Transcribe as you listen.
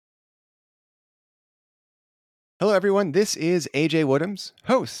Hello, everyone. This is AJ Woodhams,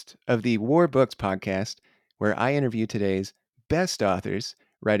 host of the War Books podcast, where I interview today's best authors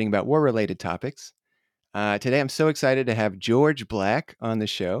writing about war related topics. Today, I'm so excited to have George Black on the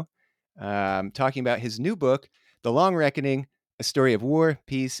show, talking about his new book, The Long Reckoning: A Story of War,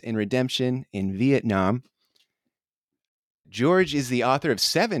 Peace, and Redemption in Vietnam. George is the author of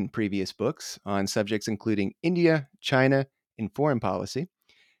 7 previous books on subjects including India, China, and foreign policy.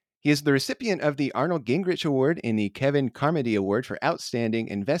 He is the recipient of the Arnold Gingrich Award and the Kevin Carmody Award for Outstanding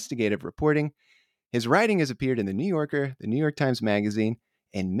Investigative Reporting. His writing has appeared in The New Yorker, The New York Times Magazine,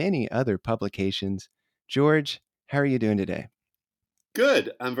 and many other publications. George, how are you doing today?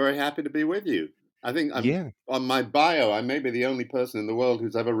 Good. I'm very happy to be with you. I think I'm Yeah. on my bio. I may be the only person in the world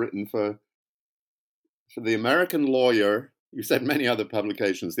who's ever written for the American Lawyer. You said many other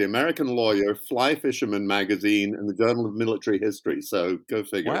publications: the American Lawyer, Fly Fisherman Magazine, and the Journal of Military History. So go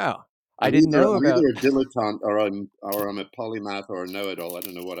figure. Wow. I I'm didn't either know I'm about. either a dilettante or I'm a polymath or a know-it-all. I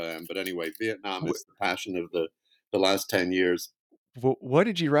don't know what I am, but anyway, Vietnam is the passion of the last 10 years. What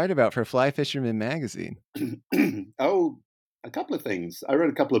did you write about for Fly Fisherman Magazine? Oh, a couple of things. I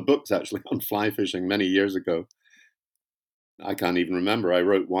wrote a couple of books actually on fly fishing many years ago. I can't even remember. I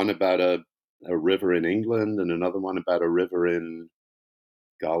wrote one about a river in England and another one about a river in,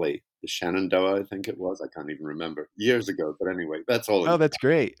 golly, the Shenandoah, I think it was. I can't even remember. Years ago. But anyway, that's Oh, that's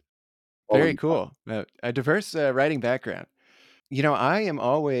great. all in Very the past. cool. A diverse writing background. I am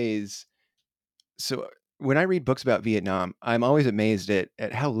always so when I read books about Vietnam, I'm always amazed at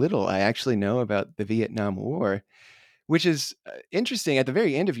how little I actually know about the Vietnam War, which is interesting. At the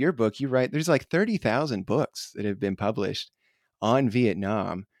very end of your book, you write there's like 30,000 books that have been published on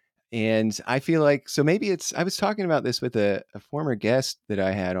Vietnam. And I feel like, so maybe I was talking about this with a former guest that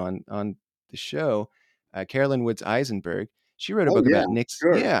I had on the show, Carolyn Woods Eisenberg. She wrote a Oh, book yeah, about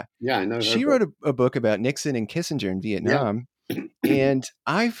Nixon. sure. Yeah. Yeah, I know her She book. wrote a book about Nixon and Kissinger in Yeah. Vietnam, and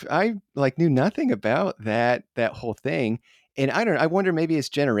I like knew nothing about that whole thing. And I wonder, maybe it's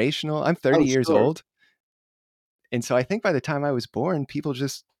generational. I'm Oh, 30 years sure. old, and so I think by the time I was born, people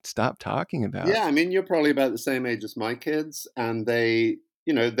just stopped talking about. Yeah, I mean, you're probably about the same age as my kids, and they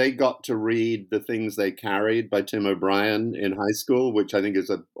got to read The Things They Carried by Tim O'Brien in high school, which I think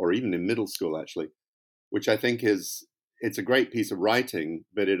or even in middle school, actually, which I think it's a great piece of writing,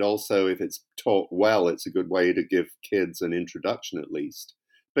 but it also, if it's taught well, it's a good way to give kids an introduction at least.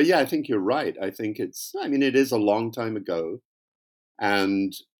 But yeah, I think you're right. I mean, it is a long time ago,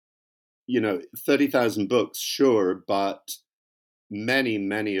 and 30,000 books, sure, but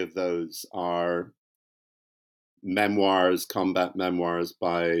many of those are memoirs, combat memoirs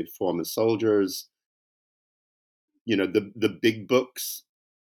by former soldiers. The big books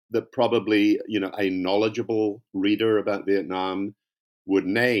that probably a knowledgeable reader about Vietnam would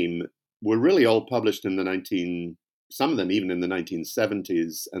name were really all published in the 19 some of them even in the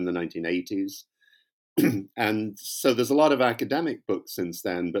 1970s and the 1980s. And so there's a lot of academic books since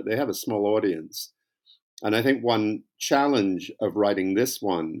then, but they have a small audience. And I think one challenge of writing this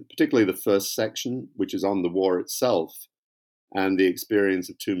one, particularly the first section, which is on the war itself and the experience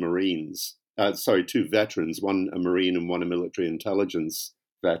of two veterans, one a Marine and one a military intelligence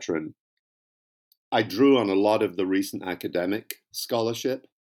veteran. I drew on a lot of the recent academic scholarship,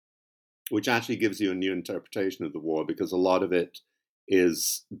 which actually gives you a new interpretation of the war because a lot of it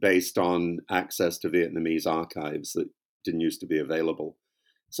is based on access to Vietnamese archives that didn't used to be available.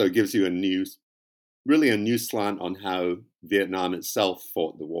 So it gives you really a new slant on how Vietnam itself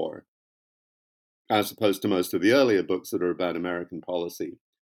fought the war, as opposed to most of the earlier books that are about American policy.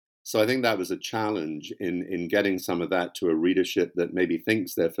 So I think that was a challenge in getting some of that to a readership that maybe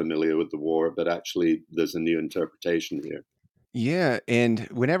thinks they're familiar with the war, but actually there's a new interpretation here. Yeah, and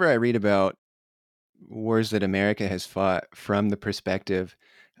whenever I read about wars that America has fought from the perspective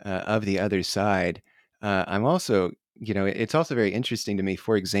of the other side, I'm also, it's also very interesting to me.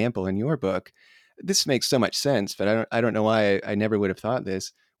 For example, in your book, this makes so much sense, but I don't know why I never would have thought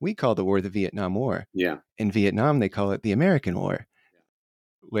this. We call the war the Vietnam War. Yeah. In Vietnam, they call it the American War,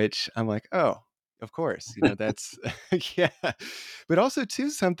 which I'm like, oh, of course, that's yeah. But also too,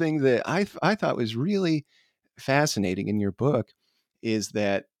 something that I thought was really fascinating in your book is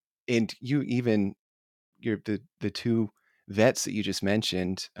that, and you even the two vets that you just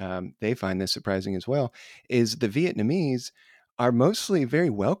mentioned, they find this surprising as well. Is the Vietnamese are mostly very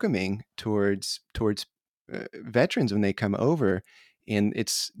welcoming towards veterans when they come over, and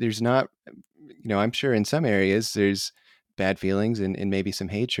there's not, I'm sure in some areas there's bad feelings and maybe some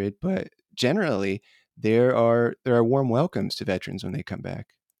hatred, but generally there are warm welcomes to veterans when they come back.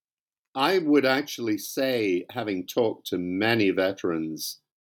 I would actually say, having talked to many veterans,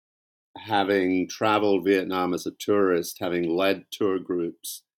 having traveled Vietnam as a tourist, having led tour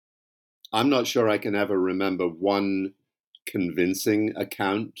groups, I'm not sure I can ever remember one convincing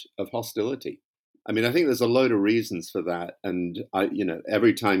account of hostility. I mean, I think there's a load of reasons for that. And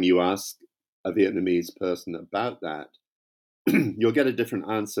every time you ask a Vietnamese person about that, you'll get a different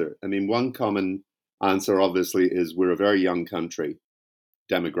answer. I mean, one common answer, obviously, is we're a very young country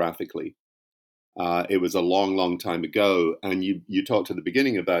demographically. It was a long, long time ago. And you talked at the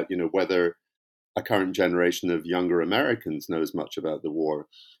beginning about, whether a current generation of younger Americans knows much about the war.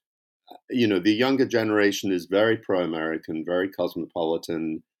 The younger generation is very pro-American, very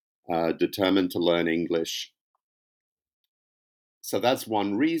cosmopolitan, determined to learn English. So that's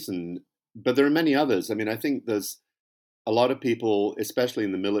one reason. But there are many others. I mean, I think there's a lot of people, especially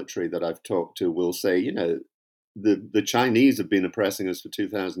in the military that I've talked to, will say, the Chinese have been oppressing us for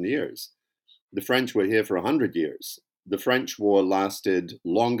 2,000 years. The French were here for 100 years. The French war lasted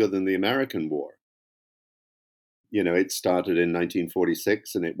longer than the American war. It started in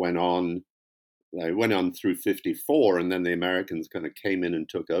 1946 and it went on through 54, and then the Americans kind of came in and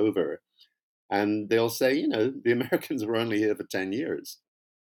took over. And they'll say, the Americans were only here for 10 years.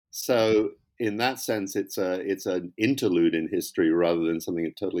 So in that sense, it's an interlude in history rather than something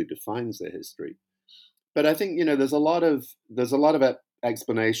that totally defines their history. But I think, there's a lot of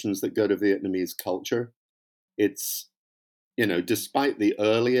explanations that go to Vietnamese culture. It's, despite the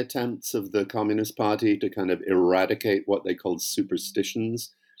early attempts of the Communist Party to kind of eradicate what they called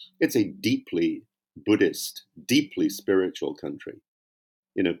superstitions, it's a deeply Buddhist, deeply spiritual country.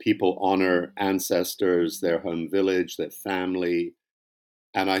 People honor ancestors, their home village, their family.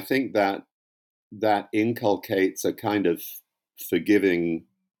 And I think that inculcates a kind of forgiving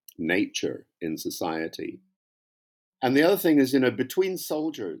nature in society. And the other thing is, between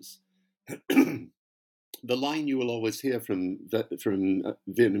soldiers, the line you will always hear from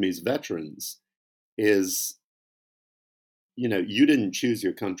Vietnamese veterans is, you didn't choose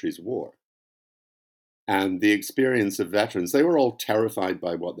your country's war. And the experience of veterans, they were all terrified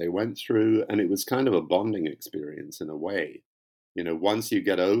by what they went through, and it was kind of a bonding experience in a way. Once you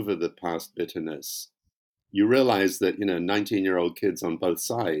get over the past bitterness, you realize that, 19-year-old kids on both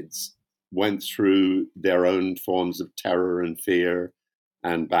sides went through their own forms of terror and fear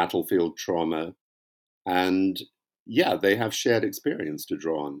and battlefield trauma. And yeah, they have shared experience to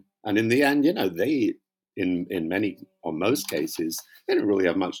draw on. And in the end, they, in many or most cases, they didn't really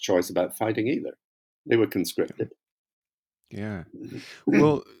have much choice about fighting either. They were conscripted. Yeah.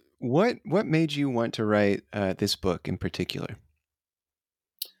 Well, what made you want to write this book in particular?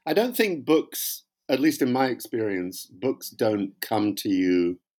 I don't think books, at least in my experience, books don't come to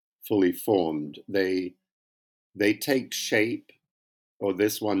you fully formed. They take shape, or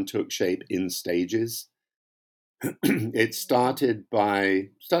this one took shape in stages. It started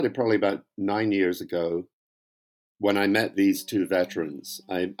probably about 9 years ago when I met these two veterans.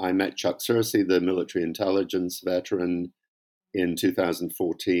 I met Chuck Searcy, the military intelligence veteran, in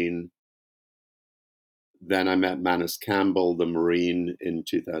 2014. Then I met Manus Campbell, the Marine, in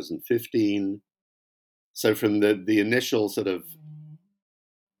 2015. So from the initial sort of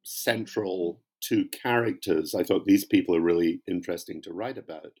central two characters, I thought these people are really interesting to write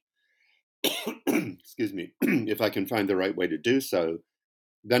about. Excuse me, if I can find the right way to do so.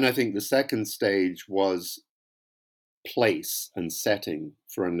 Then I think the second stage was place and setting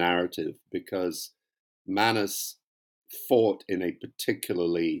for a narrative, because Manus fought in a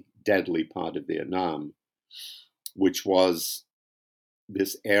particularly deadly part of Vietnam, which was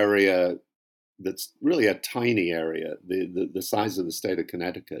this area that's really a tiny area, the size of the state of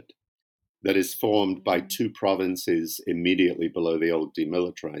Connecticut, that is formed by two provinces immediately below the old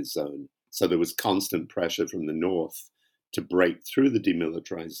demilitarized zone. So there was constant pressure from the north to break through the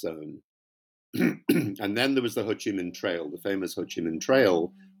demilitarized zone. And then there was the Ho Chi Minh Trail, the famous Ho Chi Minh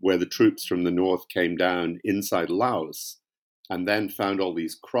Trail, where the troops from the north came down inside Laos and then found all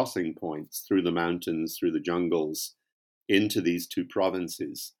these crossing points through the mountains, through the jungles, into these two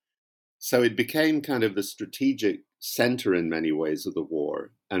provinces. So it became kind of the strategic center in many ways of the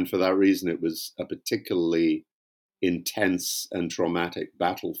war. And for that reason, it was a particularly intense and traumatic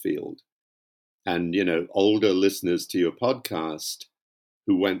battlefield. And, older listeners to your podcast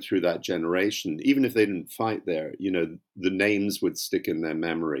who went through that generation, even if they didn't fight there, the names would stick in their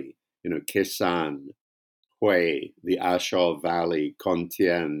memory. Khe Sanh, Hue, the A Shau Valley, Con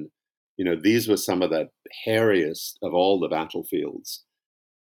Thien. These were some of the hairiest of all the battlefields.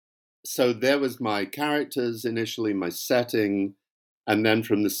 So there was my characters initially, my setting, and then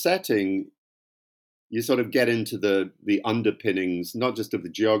from the setting, you sort of get into the underpinnings, not just of the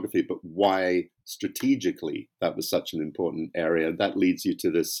geography, but why strategically that was such an important area. That leads you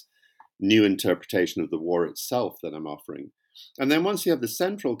to this new interpretation of the war itself that I'm offering. And then once you have the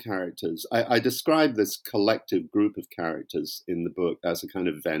central characters, I describe this collective group of characters in the book as a kind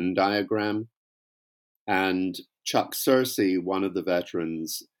of Venn diagram. And Chuck Searcy, one of the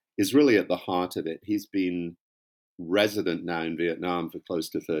veterans, is really at the heart of it. He's been resident now in Vietnam for close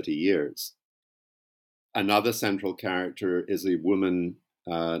to 30 years. Another central character is a woman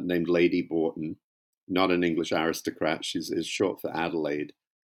named Lady Borton, not an English aristocrat. She's is short for Adelaide,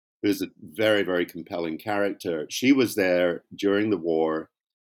 who's a very, very compelling character. She was there during the war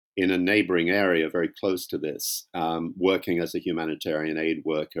in a neighboring area very close to this, working as a humanitarian aid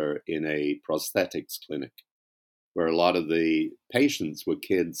worker in a prosthetics clinic, where a lot of the patients were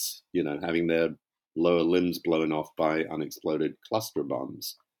kids, having their lower limbs blown off by unexploded cluster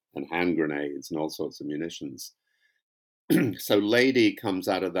bombs and hand grenades and all sorts of munitions. So Lady comes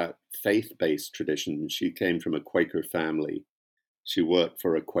out of that faith-based tradition. She came from a Quaker family. She worked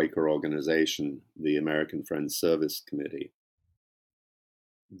for a Quaker organization, the American Friends Service Committee.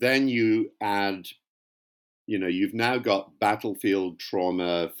 Then you add, you've now got battlefield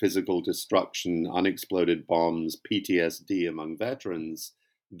trauma, physical destruction, unexploded bombs, PTSD among veterans.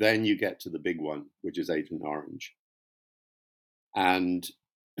 Then you get to the big one, which is Agent Orange. And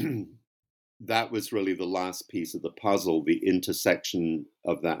that was really the last piece of the puzzle, the intersection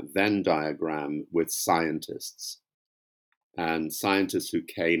of that Venn diagram with scientists. And scientists who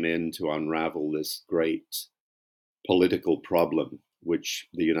came in to unravel this great political problem, which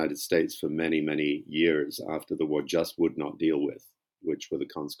the United States for many, many years after the war just would not deal with, which were the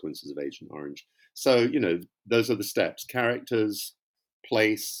consequences of Agent Orange. So, those are the steps: characters,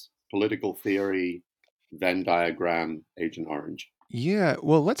 place, political theory, Venn diagram, Agent Orange. Yeah,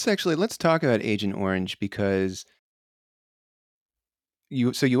 well, let's talk about Agent Orange because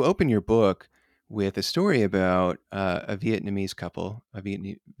you open your book with a story about a Vietnamese couple, a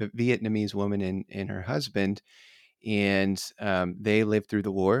Vietnamese woman and her husband, and they lived through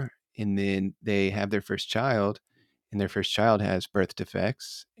the war, and then they have their first child, and their first child has birth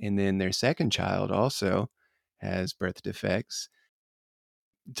defects, and then their second child also has birth defects.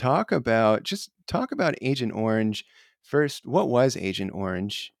 Talk about Agent Orange first. What was Agent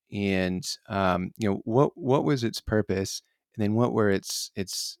Orange, and what was its purpose, and then what were its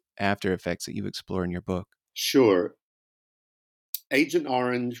after effects that you explore in your book? Sure. Agent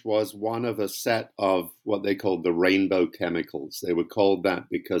Orange was one of a set of what they called the rainbow chemicals. They were called that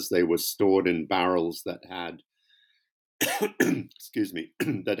because they were stored in barrels that had, excuse me,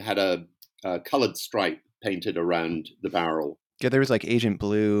 that had a colored stripe painted around the barrel. Yeah, there was like Agent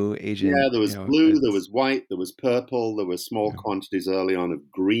Blue, Yeah, Agent, there was blue, there it's, was white, there was purple, there were small quantities early on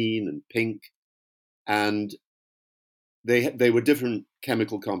of green and pink, and they were different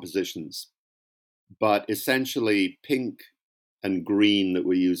chemical compositions, but essentially pink and green that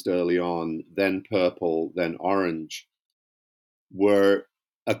were used early on, then purple, then orange, were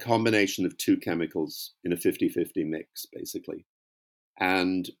a combination of two chemicals in a 50-50 mix, basically.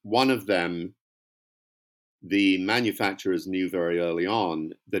 And one of them, the manufacturers knew very early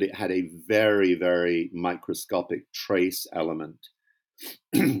on that it had a very, very microscopic trace element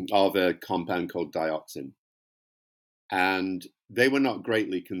of a compound called dioxin. And they were not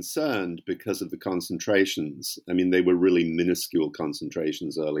greatly concerned because of the concentrations. I mean, they were really minuscule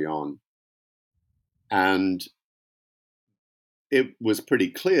concentrations early on. And it was pretty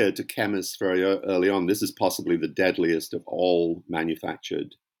clear to chemists very early on this is possibly the deadliest of all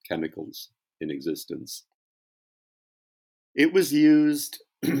manufactured chemicals in existence. It was used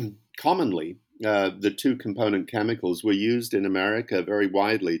commonly. The two component chemicals were used in America very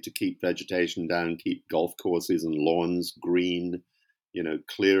widely to keep vegetation down, keep golf courses and lawns green,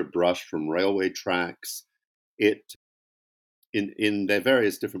 clear brush from railway tracks. In their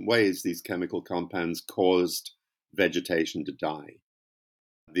various different ways, these chemical compounds caused vegetation to die.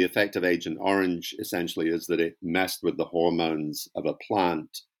 The effect of Agent Orange essentially is that it messed with the hormones of a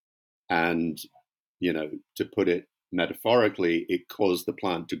plant, and, to put it metaphorically, it caused the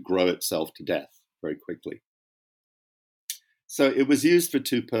plant to grow itself to death very quickly. So it was used for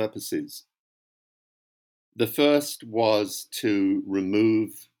two purposes. The first was to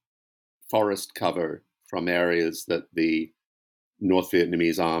remove forest cover from areas that the North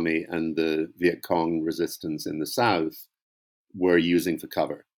Vietnamese army and the Viet Cong resistance in the south were using for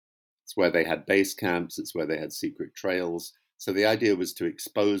cover. It's where they had base camps, it's where they had secret trails. So the idea was to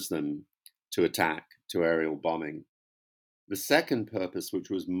expose them to attack, to aerial bombing. The second purpose, which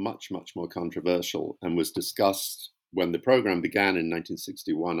was much, much more controversial and was discussed when the program began in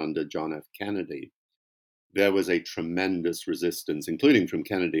 1961 under John F. Kennedy, there was a tremendous resistance, including from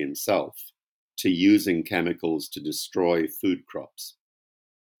Kennedy himself, to using chemicals to destroy food crops.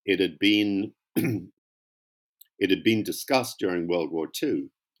 It had been it had been discussed during World War II,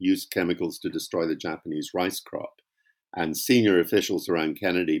 used chemicals to destroy the Japanese rice crop. And senior officials around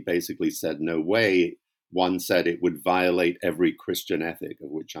Kennedy basically said, no way. One said it would violate every Christian ethic, of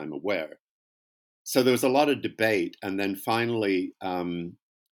which I'm aware. So there was a lot of debate. And then finally, the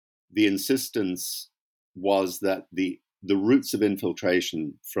insistence was that the routes of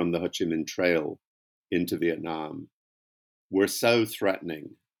infiltration from the Ho Chi Minh Trail into Vietnam were so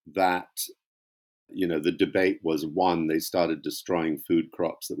threatening that, you know, the debate was one, they started destroying food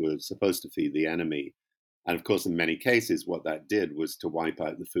crops that were supposed to feed the enemy. And of course, in many cases, what that did was to wipe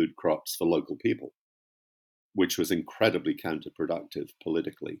out the food crops for local people, which was incredibly counterproductive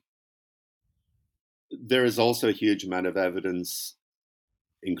politically. There is also a huge amount of evidence,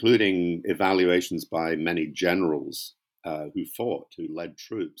 including evaluations by many generals who led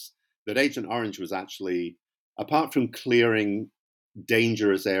troops, that Agent Orange was actually, apart from clearing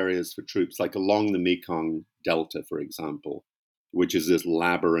dangerous areas for troops, like along the Mekong Delta, for example, which is this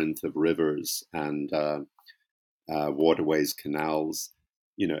labyrinth of rivers and waterways, canals,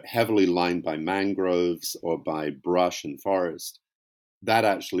 you know, heavily lined by mangroves or by brush and forest, that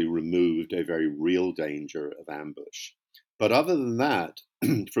actually removed a very real danger of ambush. But other than that,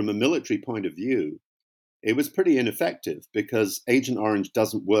 from a military point of view, it was pretty ineffective because Agent Orange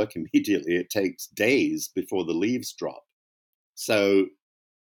doesn't work immediately. It takes days before the leaves drop. So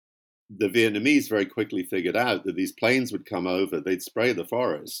the Vietnamese very quickly figured out that these planes would come over, they'd spray the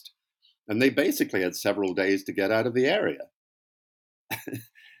forest, and they basically had several days to get out of the area.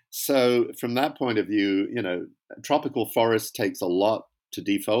 So from that point of view, you know, tropical forest takes a lot to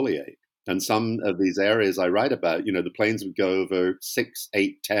defoliate. And some of these areas I write about, you know, the planes would go over 6,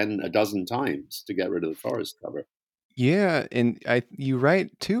 8, 10, a dozen times to get rid of the forest cover. Yeah, and you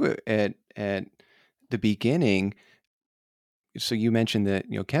write too at the beginning. So you mentioned that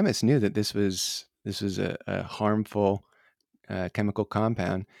chemists knew that this was a harmful chemical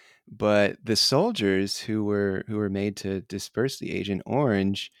compound, but the soldiers who were made to disperse the Agent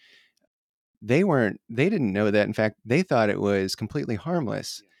Orange, they didn't know that. In fact, they thought it was completely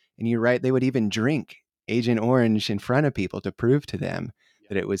harmless. And you're right, they would even drink Agent Orange in front of people to prove to them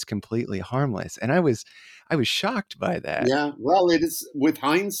that it was completely harmless. And I was shocked by that. Yeah, well, it is, with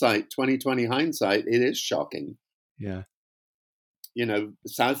hindsight, 2020 hindsight, it is shocking. Yeah. You know,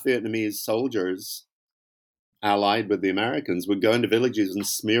 South Vietnamese soldiers allied with the Americans would go into villages and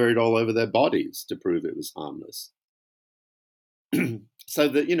smear it all over their bodies to prove it was harmless. So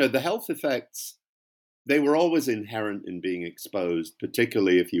that, you know, the health effects, they were always inherent in being exposed,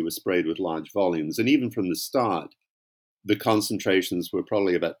 particularly if you were sprayed with large volumes. And even from the start, the concentrations were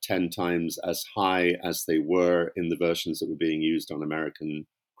probably about 10 times as high as they were in the versions that were being used on American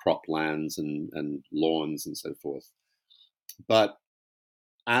croplands and lawns and so forth. But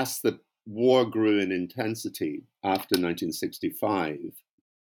as the war grew in intensity after 1965,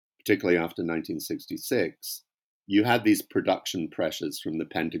 particularly after 1966, you had these production pressures from the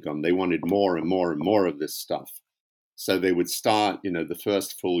Pentagon. They wanted more and more and more of this stuff. So they would start, you know, the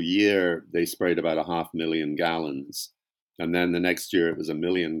first full year, they sprayed about 500,000 gallons. And then the next year, it was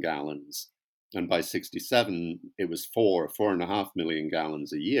 1,000,000 gallons. And by 67, it was 4.5 million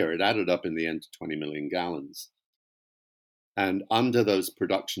gallons a year. It added up in the end to 20 million gallons. And under those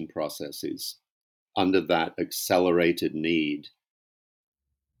production processes, under that accelerated need,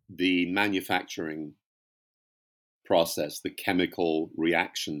 the manufacturing process, the chemical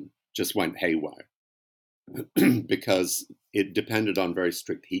reaction just went haywire because it depended on very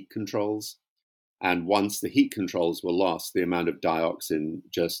strict heat controls. And once the heat controls were lost, the amount of dioxin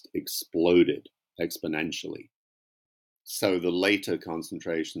just exploded exponentially. So the later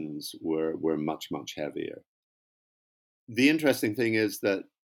concentrations were much, much heavier. The interesting thing is that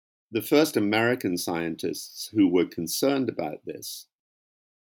the first American scientists who were concerned about this,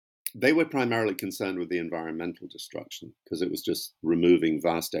 they were primarily concerned with the environmental destruction because it was just removing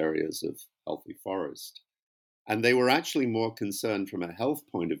vast areas of healthy forest. And they were actually more concerned from a health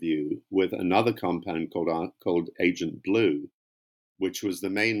point of view with another compound called Agent Blue, which was the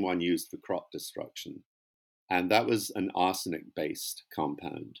main one used for crop destruction. And that was an arsenic-based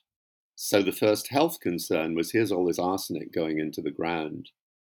compound. So the first health concern was, here's all this arsenic going into the ground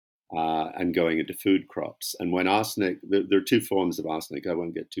and going into food crops. And when arsenic, there are two forms of arsenic, I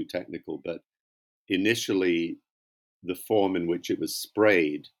won't get too technical, but initially the form in which it was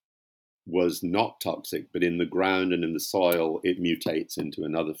sprayed was not toxic, but in the ground and in the soil, it mutates into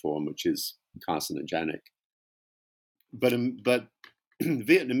another form, which is carcinogenic. But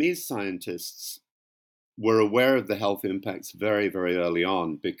Vietnamese scientists were aware of the health impacts very, very early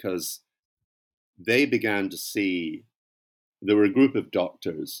on because they began to see there were a group of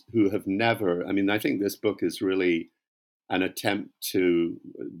doctors who have never, I mean, I think this book is really an attempt to,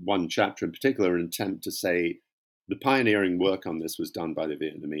 one chapter in particular, an attempt to say the pioneering work on this was done by the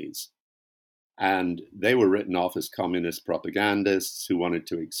Vietnamese. And they were written off as communist propagandists who wanted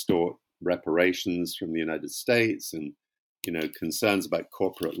to extort reparations from the United States and, concerns about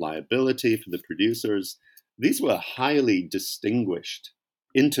corporate liability for the producers. These were highly distinguished,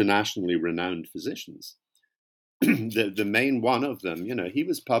 internationally renowned physicians. The main one of them, he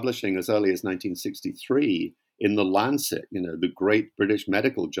was publishing as early as 1963 in the Lancet, the great British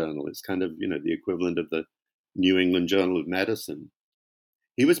medical journal. It's kind of, the equivalent of the New England Journal of Medicine.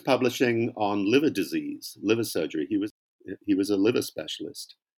 He was publishing on liver disease, liver surgery. He was a liver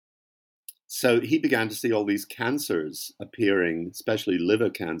specialist. So he began to see all these cancers appearing, especially liver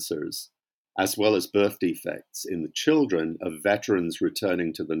cancers, as well as birth defects in the children of veterans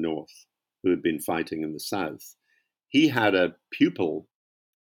returning to the North who had been fighting in the South. He had a pupil,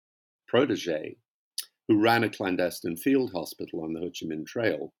 protege, who ran a clandestine field hospital on the Ho Chi Minh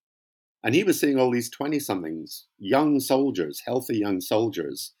Trail. And he was seeing all these 20-somethings, young soldiers, healthy young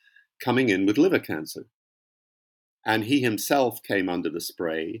soldiers, coming in with liver cancer. And he himself came under the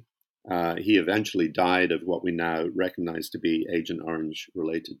spray. He eventually died of what we now recognize to be Agent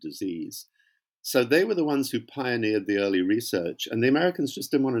Orange-related disease. So they were the ones who pioneered the early research, and the Americans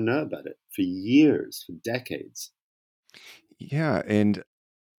just didn't want to know about it for years, for decades. Yeah, and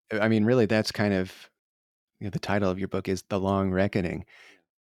I mean, really, that's kind of the title of your book is The Long Reckoning,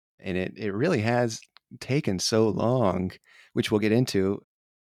 and it really has taken so long, which we'll get into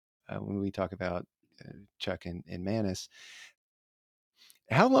when we talk about Chuck and Manus.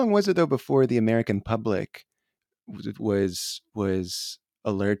 How long was it though before the American public was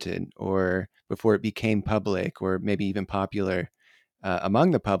alerted, or before it became public, or maybe even popular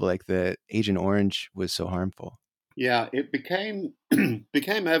among the public, that Agent Orange was so harmful? Yeah, it became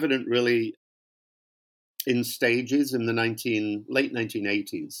became evident really in stages in the late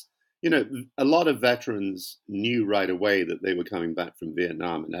 1980s. A lot of veterans knew right away that they were coming back from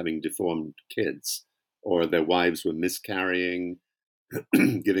Vietnam and having deformed kids, or their wives were miscarrying,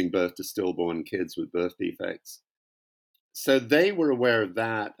 giving birth to stillborn kids with birth defects. So they were aware of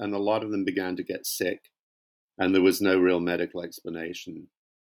that, and a lot of them began to get sick, and there was no real medical explanation.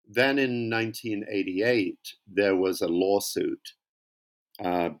 Then in 1988, there was a lawsuit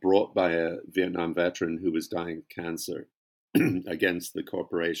brought by a Vietnam veteran who was dying of cancer against the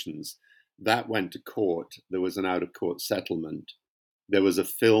corporations. That went to court. There was an out of court settlement. There was a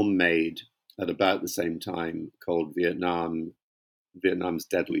film made at about the same time called Vietnam's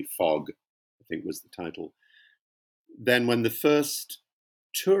Deadly Fog, I think was the title. Then when the first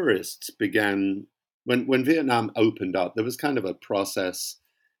tourists began, when Vietnam opened up, there was kind of a process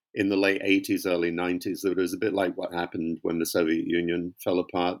in the late 80s, early 90s, that was a bit like what happened when the Soviet Union fell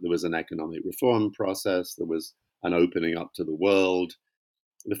apart. There was an economic reform process. There was an opening up to the world.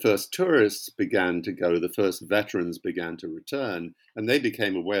 The first tourists began to go, the first veterans began to return, and they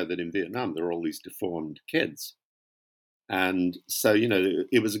became aware that in Vietnam there were all these deformed kids. And so,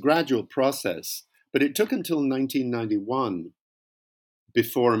 it was a gradual process, but it took until 1991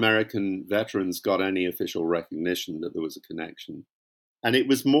 before American veterans got any official recognition that there was a connection. And it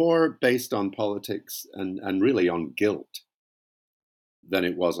was more based on politics and really on guilt than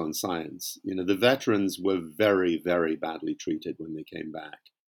it was on science. The veterans were very, very badly treated when they came back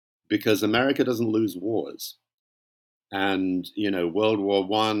because America doesn't lose wars. And, World War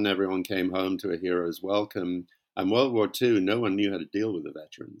I, everyone came home to a hero's welcome. And World War II, no one knew how to deal with the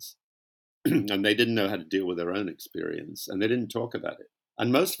veterans. And they didn't know how to deal with their own experience. And they didn't talk about it.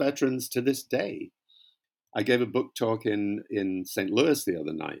 And most veterans to this day, I gave a book talk in St. Louis the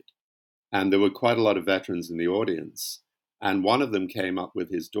other night, and there were quite a lot of veterans in the audience. And one of them came up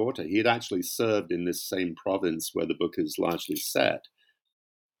with his daughter. He had actually served in this same province where the book is largely set.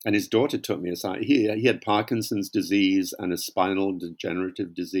 And his daughter took me aside. He had Parkinson's disease and a spinal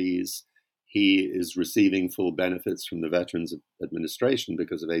degenerative disease. He is receiving full benefits from the Veterans Administration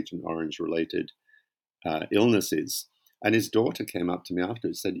because of Agent Orange related illnesses. And his daughter came up to me after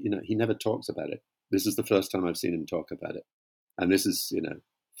and said, he never talks about it. This is the first time I've seen him talk about it. And this is,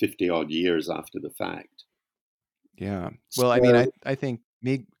 50 odd years after the fact. Yeah. Well, I mean, So, I think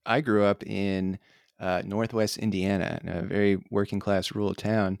I grew up in Northwest Indiana, in a very working class rural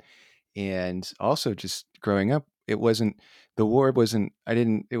town, and also just growing up, the war wasn't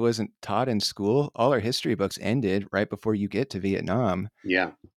it wasn't taught in school. All our history books ended right before you get to Vietnam,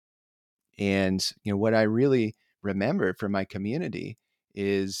 yeah, and what I really remember from my community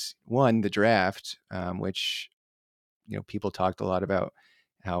is, one, the draft, which people talked a lot about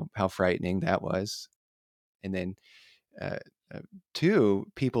how frightening that was, and then uh, uh, to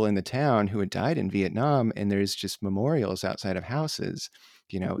people in the town who had died in Vietnam, and there's just memorials outside of houses.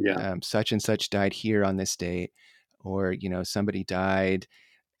 Yeah, Such and such died here on this date, or somebody died,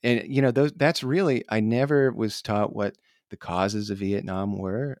 and that's really, I never was taught what the causes of Vietnam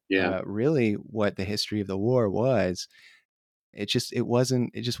were, yeah. really what the history of the war was. It just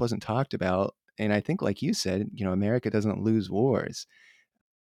wasn't talked about. And I think, like you said, America doesn't lose wars.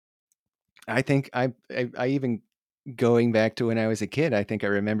 I think I even, going back to when I was a kid, I think I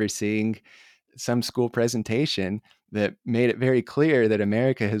remember seeing some school presentation that made it very clear that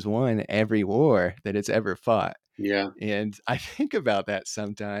America has won every war that it's ever fought. Yeah. And I think about that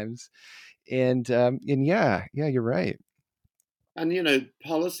sometimes. And yeah, you're right. And,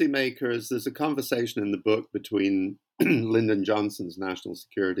 policymakers, there's a conversation in the book between Lyndon Johnson's national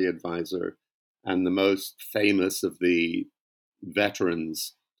security advisor and the most famous of the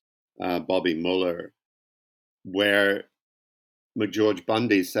veterans, Bobby Mueller, where McGeorge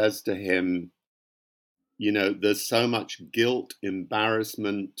Bundy says to him, there's so much guilt,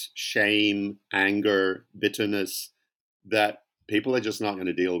 embarrassment, shame, anger, bitterness that people are just not going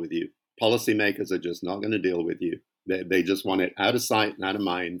to deal with you. Policymakers are just not going to deal with you. They just want it out of sight and out of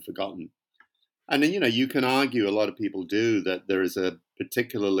mind, forgotten. And then, you can argue, a lot of people do, that there is a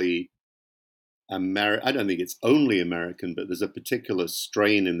particularly I don't think it's only American, but there's a particular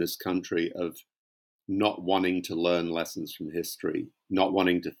strain in this country of not wanting to learn lessons from history, not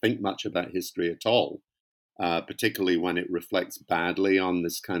wanting to think much about history at all, particularly when it reflects badly on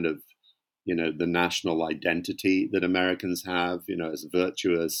this kind of, the national identity that Americans have, as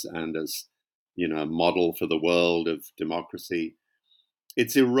virtuous and as, a model for the world of democracy.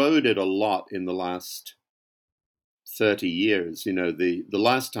 It's eroded a lot in the last 30 years. The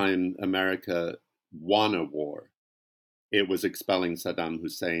last time America won a war, it was expelling Saddam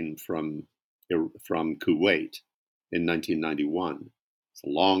Hussein from Kuwait in 1991. It's a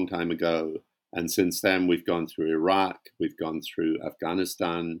long time ago. And since then, we've gone through Iraq, we've gone through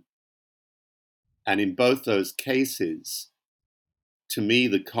Afghanistan. And in both those cases, to me,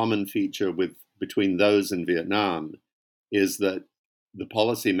 the common feature between those and Vietnam is that the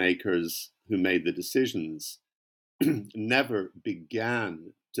policymakers who made the decisions never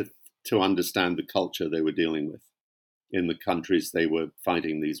began to understand the culture they were dealing with in the countries they were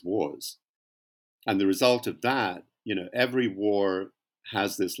fighting these wars. And the result of that, every war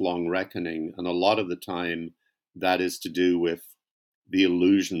has this long reckoning, and a lot of the time that is to do with the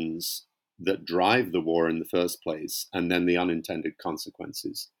illusions that drive the war in the first place, and then the unintended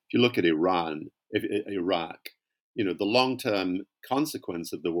consequences. If you look at Iraq, the long-term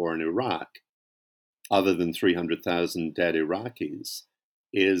consequence of the war in Iraq, other than 300,000 dead Iraqis,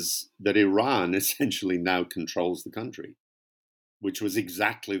 is that Iran essentially now controls the country, which was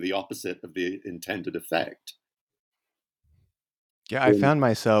exactly the opposite of the intended effect. Yeah, I found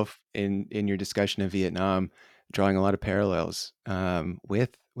myself in your discussion of Vietnam drawing a lot of parallels,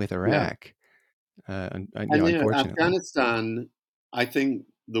 with Yeah. Iraq, And, unfortunately. Afghanistan, I think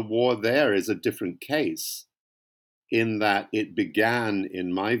the war there is a different case in that it began,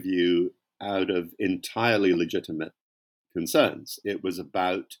 in my view, out of entirely legitimate concerns. It was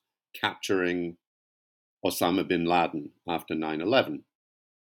about capturing Osama bin Laden after 9/11,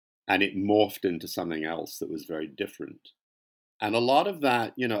 and it morphed into something else that was very different. And a lot of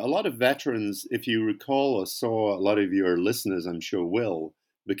that, a lot of veterans, if you recall or saw, a lot of your listeners, I'm sure, will,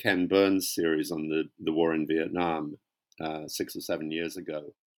 the Ken Burns series on the war in Vietnam 6 or 7 years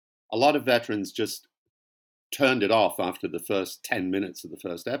ago. A lot of veterans just turned it off after the first 10 minutes of the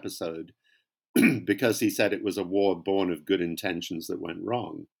first episode because he said it was a war born of good intentions that went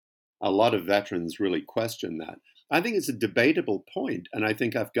wrong. A lot of veterans really question that. I think it's a debatable point, and I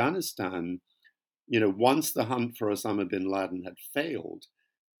think Afghanistan, once the hunt for Osama bin Laden had failed,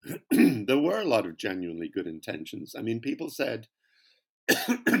 there were a lot of genuinely good intentions. I mean, people said,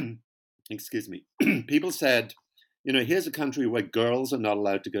 excuse me, people said, here's a country where girls are not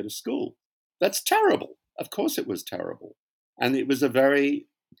allowed to go to school. That's terrible. Of course, it was terrible. And it was a very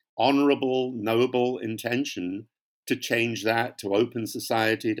honorable, noble intention to change that, to open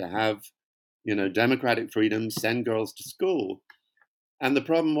society, to have, democratic freedom, send girls to school. And the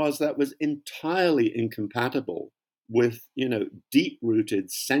problem was that was entirely incompatible with, deep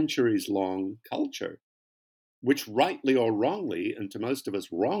rooted, centuries long culture, which rightly or wrongly, and to most of us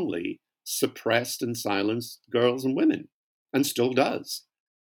wrongly, suppressed and silenced girls and women and still does.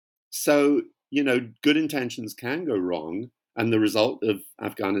 So, good intentions can go wrong. And the result of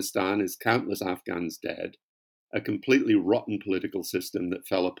Afghanistan is countless Afghans dead, a completely rotten political system that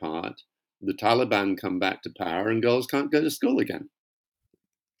fell apart. The Taliban come back to power and girls can't go to school again.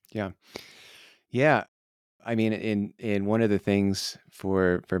 Yeah. Yeah. I mean, in one of the things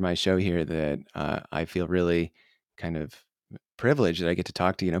for my show here that I feel really kind of privileged that I get to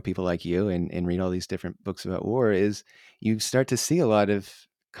talk to, people like you and read all these different books about war is you start to see a lot of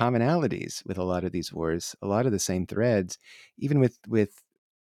commonalities with a lot of these wars, a lot of the same threads, even with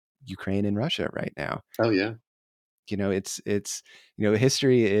Ukraine and Russia right now. Oh yeah. It's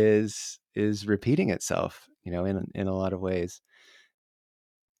history is repeating itself, in a lot of ways.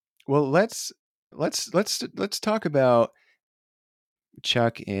 Well, let's talk about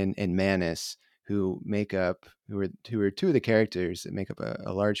Chuck and Manus, who are two of the characters that make up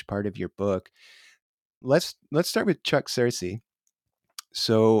a large part of your book. Let's start with Chuck Cersei.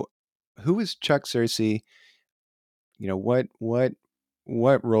 So, who is Chuck Cersei?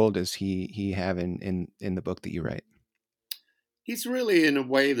 What role does he have in the book that you write? He's really, in a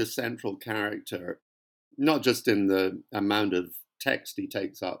way, the central character, not just in the amount of text he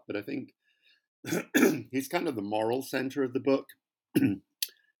takes up, but I think he's kind of the moral center of the book.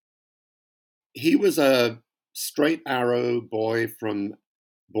 He was a straight arrow boy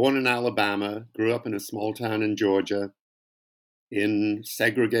born in Alabama, grew up in a small town in Georgia, in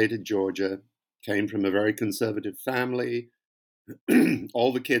segregated Georgia, came from a very conservative family.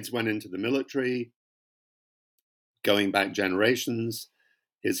 All the kids went into the military, going back generations.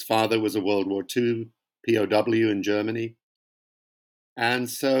 His father was a World War II POW in Germany. And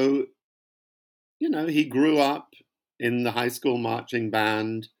so, he grew up in the high school marching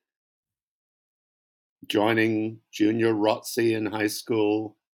band, joining junior ROTC in high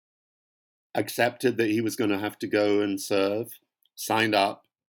school, accepted that he was going to have to go and serve, signed up,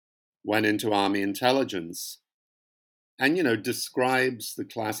 went into Army intelligence, and, describes the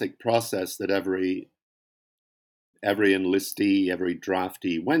classic process that every enlistee, every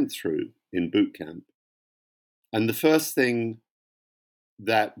draftee went through in boot camp. And the first thing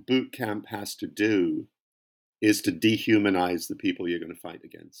that boot camp has to do is to dehumanize the people you're going to fight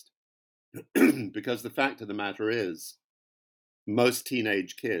against. Because the fact of the matter is, most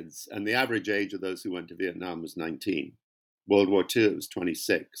teenage kids, and the average age of those who went to Vietnam was 19. World War II, it was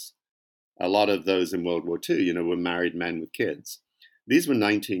 26. A lot of those in World War II, were married men with kids. These were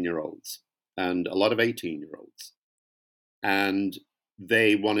 19-year-olds and a lot of 18-year-olds. And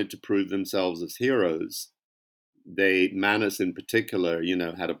they wanted to prove themselves as heroes. Manus in particular,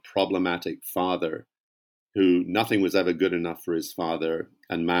 had a problematic father who nothing was ever good enough for his father,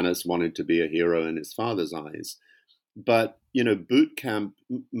 and Manus wanted to be a hero in his father's eyes. But, boot camp,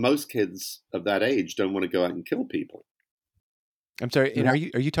 most kids of that age don't want to go out and kill people. I'm sorry, and are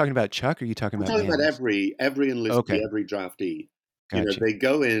you talking about Chuck or are you talking I'm about talking about Manus? every enlistee, Okay, every draftee. got you. They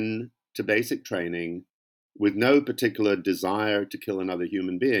go in to basic training with no particular desire to kill another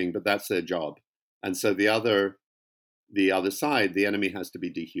human being, but that's their job. And so the other side, the enemy, has to be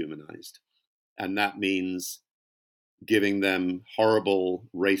dehumanized. And that means giving them horrible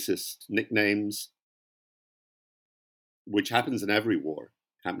racist nicknames, which happens in every war,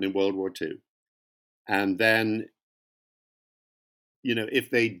 happened in World War II. And then, if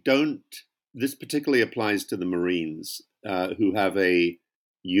they don't, this particularly applies to the Marines, who have a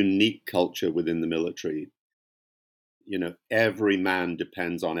unique culture within the military. Every man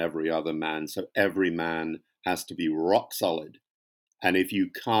depends on every other man. So every man has to be rock solid. And if you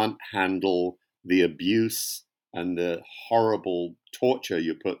can't handle the abuse and the horrible torture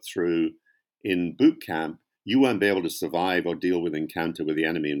you put through in boot camp, you won't be able to survive or deal with encounter with the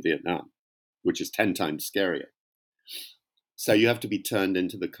enemy in Vietnam, which is 10 times scarier. So you have to be turned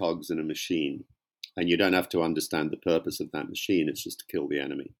into the cogs in a machine, and you don't have to understand the purpose of that machine. It's just to kill the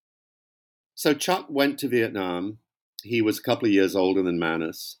enemy. So Chuck went to Vietnam. He was a couple of years older than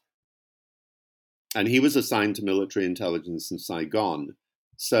Manus, and he was assigned to military intelligence in Saigon.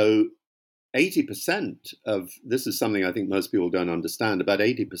 So 80% of this is something I think most people don't understand. About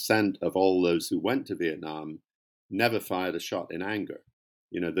 80% of all those who went to Vietnam never fired a shot in anger.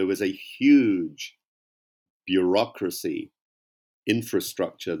 There was a huge bureaucracy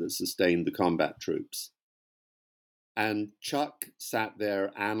infrastructure that sustained the combat troops. And Chuck sat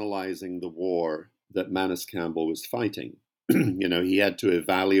there analyzing the war that Manus Campbell was fighting. He had to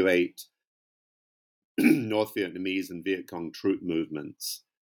evaluate North Vietnamese and Viet Cong troop movements,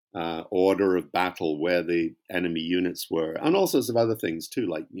 order of battle, where the enemy units were, and all sorts of other things too,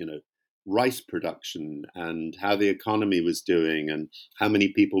 like, rice production and how the economy was doing and how many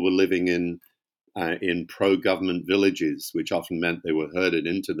people were living in pro-government villages, which often meant they were herded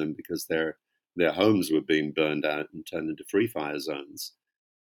into them because their homes were being burned out and turned into free fire zones.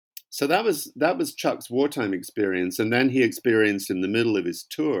 So that was Chuck's wartime experience, and then he experienced in the middle of his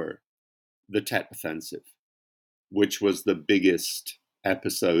tour the Tet Offensive, which was the biggest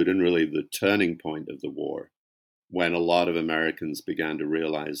episode and really the turning point of the war. when a lot of Americans began to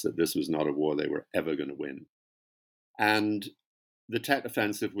realize that this was not a war they were ever going to win. And the Tet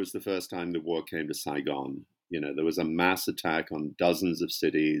Offensive was the first time the war came to Saigon. There was a mass attack on dozens of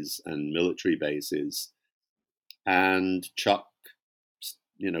cities and military bases. And Chuck,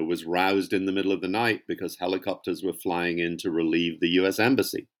 was roused in the middle of the night because helicopters were flying in to relieve the US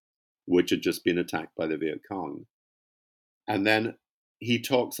Embassy, which had just been attacked by the Viet Cong. And then he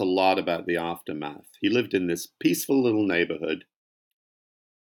talks a lot about the aftermath. He lived in this peaceful little neighborhood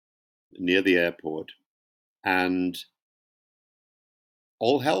near the airport, and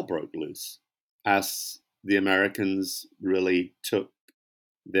all hell broke loose as the Americans really took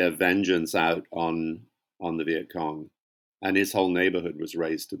their vengeance out on the Viet Cong. And his whole neighborhood was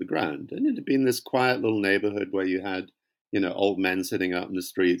razed to the ground. And it had been this quiet little neighborhood where you had, old men sitting out in the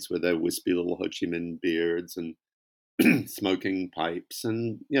streets with their wispy little Ho Chi Minh beards and smoking pipes,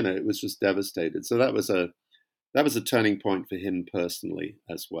 and it was just devastated. So that was a turning point for him personally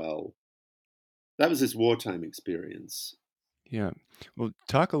as well. That was his wartime experience. Yeah. Well,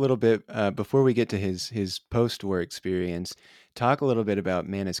 talk a little bit before we get to his post-war experience. Talk a little bit about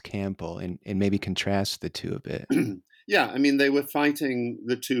Manus Campbell and maybe contrast the two a bit. Yeah, I mean, they were fighting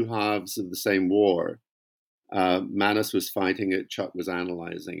the two halves of the same war. Manus was fighting it, Chuck was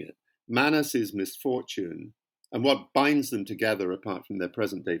analyzing it. Manus's misfortune, and what binds them together apart from their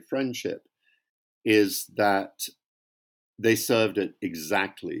present day friendship, is that they served at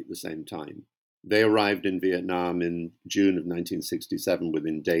exactly the same time. They arrived in Vietnam in June of 1967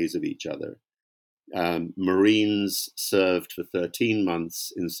 within days of each other. Marines served for 13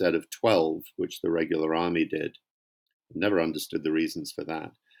 months instead of 12, which the regular army did. Never understood the reasons for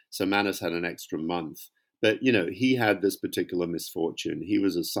that. So Manus had an extra month. But, he had this particular misfortune. He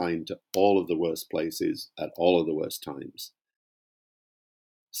was assigned to all of the worst places at all of the worst times.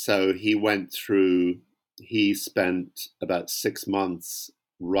 So he spent about 6 months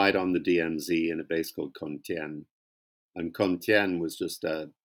right on the DMZ in a base called Con Thien. And Con Thien was just a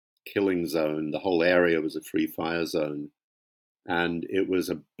killing zone. The whole area was a free fire zone. And it was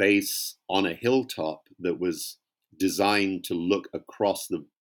a base on a hilltop that was designed to look across the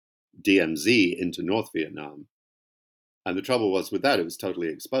DMZ into North Vietnam. And the trouble was with that, it was totally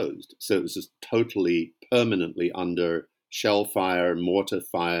exposed. So it was just totally permanently under shell fire, mortar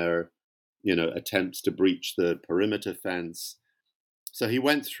fire, attempts to breach the perimeter fence. So he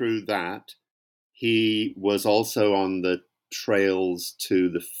went through that. He was also on the trails to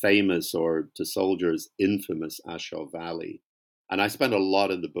the famous, or to soldiers, infamous A Shau Valley. And I spent a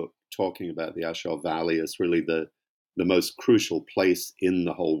lot of the book talking about the A Shau Valley as really the most crucial place in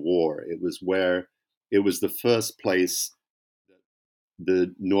the whole war. It was the first place that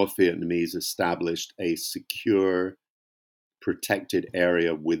the North Vietnamese established a secure, protected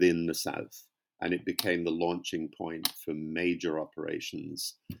area within the South. And it became the launching point for major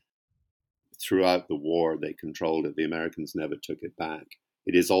operations. Throughout the war, they controlled it. The Americans never took it back.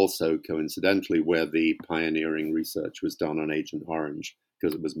 It is also, coincidentally, where the pioneering research was done on Agent Orange,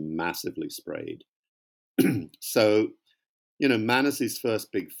 because it was massively sprayed. So, Manus's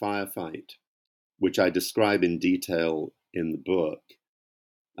first big firefight, which I describe in detail in the book,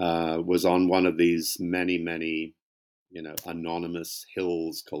 was on one of these many, many, anonymous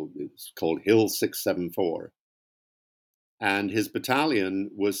hills called Hill 674. And his battalion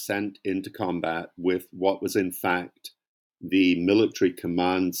was sent into combat with what was in fact the military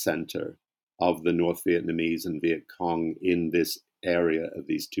command center of the North Vietnamese and Viet Cong in this area of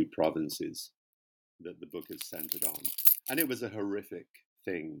these two provinces that the book is centered on. And it was a horrific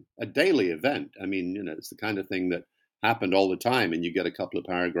thing, a daily event. I mean, it's the kind of thing that happened all the time, and you get a couple of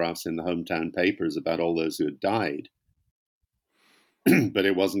paragraphs in the hometown papers about all those who had died. But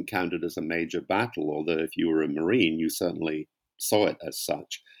it wasn't counted as a major battle, although if you were a Marine, you certainly saw it as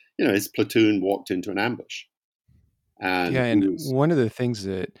such. His platoon walked into an ambush. And Yeah, he and was, one of the things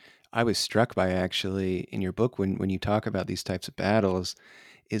that I was struck by actually in your book when you talk about these types of battles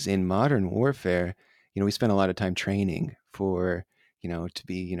is in modern warfare, we spend a lot of time training for, to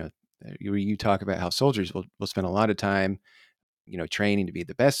be, you talk about how soldiers will spend a lot of time, training to be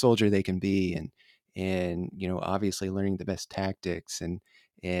the best soldier they can be, and obviously learning the best tactics, and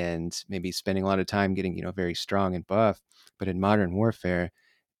maybe spending a lot of time getting, very strong and buff. But in modern warfare,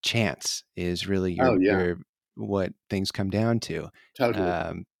 chance is really oh, yeah, your what things come down to.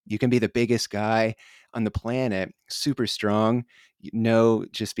 totally. You can be the biggest guy on the planet, super strong,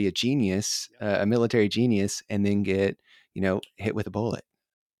 just be a genius, a military genius, and then get, hit with a bullet.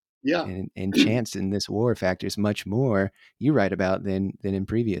 Yeah. And chance in this war factors much more, you write about, than in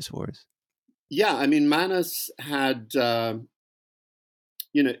previous wars. Yeah. I mean, Manus had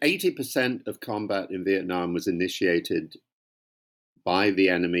 80% of combat in Vietnam was initiated by the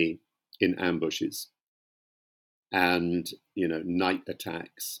enemy in ambushes and, night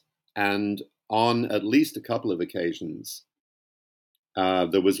attacks. And on at least a couple of occasions,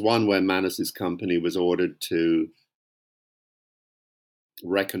 there was one where Manus's company was ordered to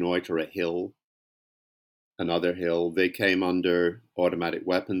reconnoiter a hill, another hill. They came under automatic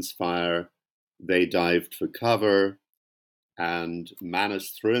weapons fire. They dived for cover, and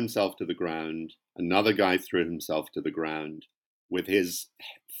Manus threw himself to the ground. Another guy threw himself to the ground with his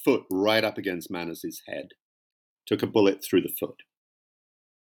foot right up against Manus's head. Took a bullet through the foot.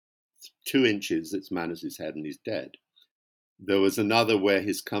 2 inches, it's Manus's head, and he's dead. There was another where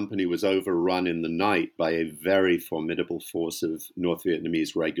his company was overrun in the night by a very formidable force of North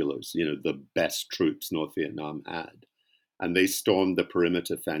Vietnamese regulars, the best troops North Vietnam had. And they stormed the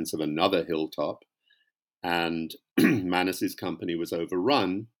perimeter fence of another hilltop, and Manus's company was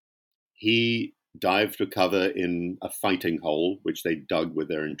overrun. He dived for cover in a fighting hole, which they dug with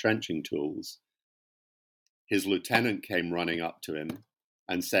their entrenching tools. His lieutenant came running up to him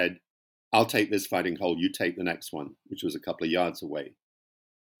and said, "I'll take this fighting hole, you take the next one," which was a couple of yards away.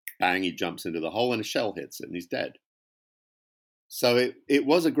 Bang, he jumps into the hole and a shell hits it and he's dead. So it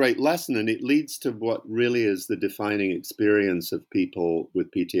was a great lesson, and it leads to what really is the defining experience of people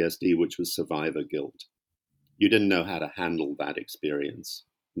with PTSD, which was survivor guilt. You didn't know how to handle that experience,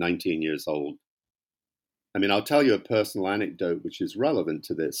 19 years old. I mean, I'll tell you a personal anecdote which is relevant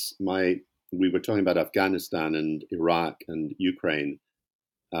to this. We were talking about Afghanistan and Iraq and Ukraine.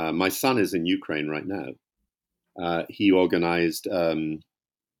 My son is in Ukraine right now. He organized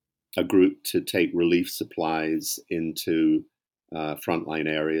a group to take relief supplies into frontline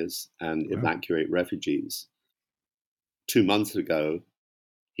areas and evacuate refugees. 2 months ago,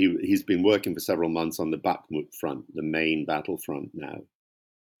 he's been working for several months on the Bakhmut front, the main battlefront now.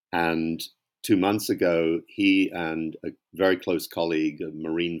 And 2 months ago, he and a very close colleague, a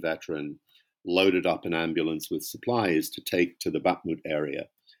Marine veteran, loaded up an ambulance with supplies to take to the Bakhmut area.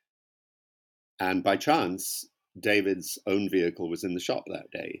 And by chance, David's own vehicle was in the shop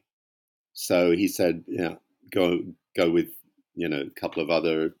that day. So he said, go with, a couple of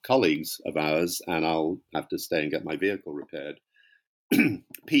other colleagues of ours, and I'll have to stay and get my vehicle repaired.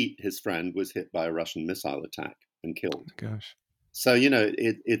 Pete, his friend, was hit by a Russian missile attack and killed. Gosh. So,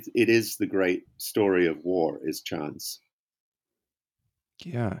 it is the great story of war, is chance.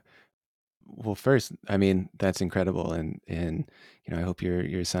 Yeah. Well, first, I mean, that's incredible. And I hope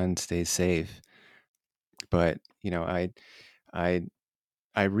your son stays safe. But, I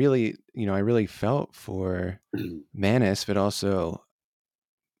I really felt for Manus, but also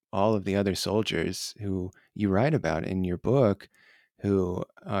all of the other soldiers who you write about in your book, who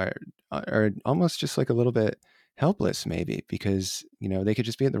are almost just like a little bit helpless, maybe because they could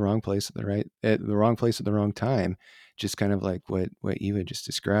just be at the wrong place at the wrong place at the wrong time, just kind of like what you had just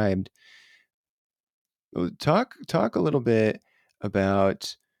described. Talk a little bit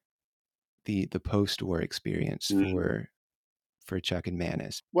about the post-war experience for Chuck and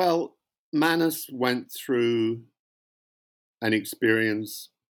Manus. Well, Manus went through an experience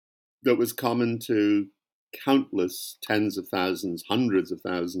that was common to countless tens of thousands, hundreds of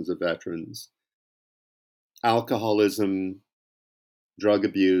thousands of veterans. Alcoholism, drug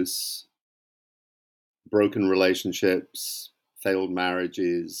abuse, broken relationships, failed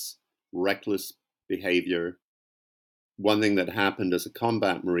marriages, reckless behavior. One thing that happened as a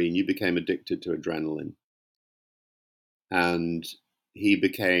combat Marine, you became addicted to adrenaline. And he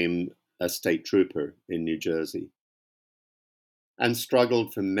became a state trooper in New Jersey and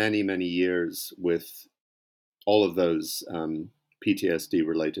struggled for many, many years with all of those PTSD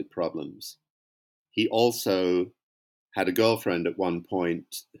related problems. He also had a girlfriend at one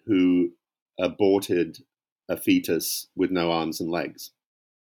point who aborted a fetus with no arms and legs.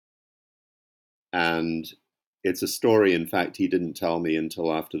 And it's a story, in fact, he didn't tell me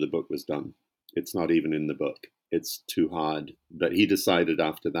until after the book was done. It's not even in the book. It's too hard. But he decided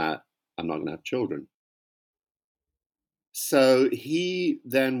after that, I'm not going to have children. So he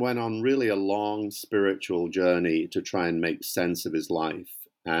then went on really a long spiritual journey to try and make sense of his life.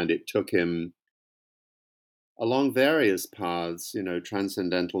 And it took him along various paths,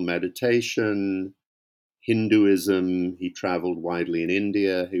 transcendental meditation, Hinduism. He traveled widely in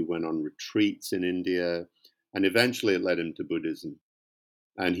India. He went on retreats in India. And eventually it led him to Buddhism.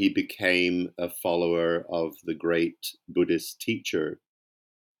 And he became a follower of the great Buddhist teacher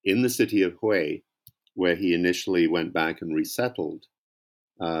in the city of Hue, where he initially went back and resettled,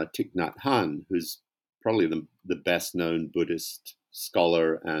 Thich Nhat Hanh, who's probably the best known Buddhist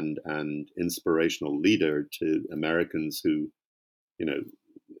scholar and inspirational leader to Americans who,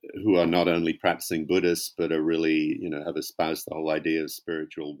 who are not only practicing Buddhists, but are really, have espoused the whole idea of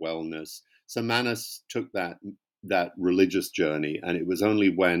spiritual wellness. So Manas took that religious journey, and it was only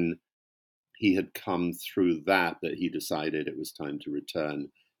when he had come through that he decided it was time to return.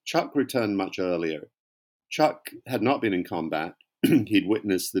 Chuck returned much earlier. Chuck had not been in combat. He'd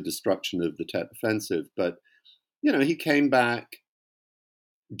witnessed the destruction of the Tet Offensive, but he came back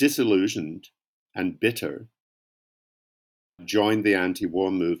disillusioned and bitter, joined the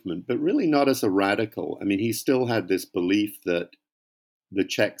anti-war movement, but really not as a radical. I mean, he still had this belief that the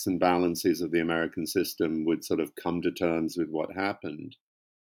checks and balances of the American system would sort of come to terms with what happened.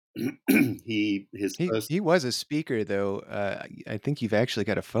 His first, He was a speaker though, I think you've actually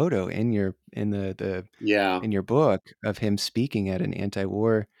got a photo in the yeah, in your book of him speaking at an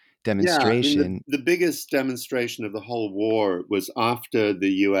anti-war yeah. I mean, demonstration. the biggest demonstration of the whole war was after the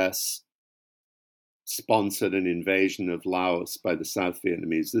U.S. sponsored an invasion of Laos by the South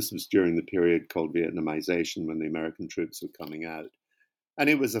Vietnamese. This was during the period called Vietnamization, when the American troops were coming out. And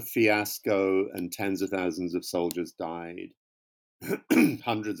it was a fiasco, and tens of thousands of soldiers died.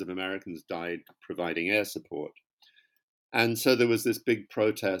 Hundreds of Americans died providing air support. And so there was this big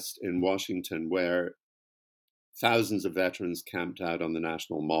protest in Washington where thousands of veterans camped out on the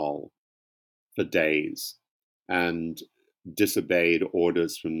National Mall for days and disobeyed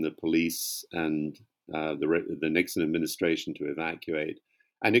orders from the police and the Nixon administration to evacuate.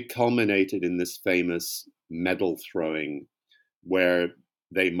 And it culminated in this famous medal throwing where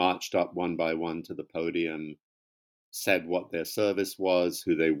they marched up one by one to the podium, said what their service was,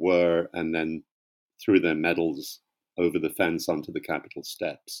 who they were, and then threw their medals over the fence onto the Capitol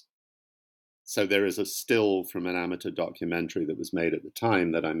steps. So there is a still from an amateur documentary that was made at the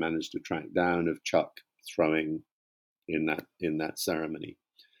time that I managed to track down of Chuck throwing in that ceremony.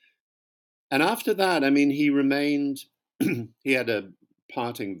 And after that, I mean, he remained. He had a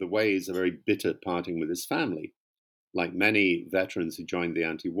parting the ways, a very bitter parting with his family. Like many veterans who joined the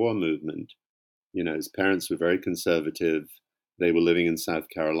anti-war movement, his parents were very conservative. They were living in South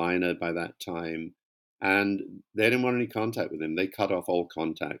Carolina by that time, and they didn't want any contact with him. They cut off all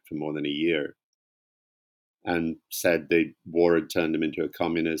contact for more than a year and said war had turned him into a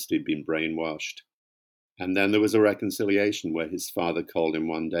communist. He'd been brainwashed. And then there was a reconciliation where his father called him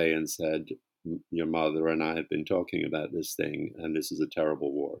one day and said, "Your mother and I have been talking about this thing, and this is a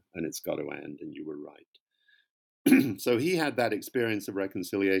terrible war, and it's got to end, and you were right." So he had that experience of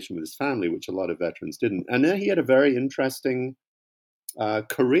reconciliation with his family, which a lot of veterans didn't. And then he had a very interesting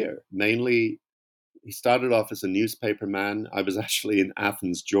career. Mainly, he started off as a newspaper man. I was actually in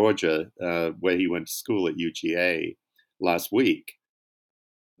Athens, Georgia, where he went to school at UGA last week,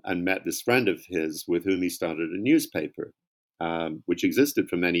 and met this friend of his with whom he started a newspaper, which existed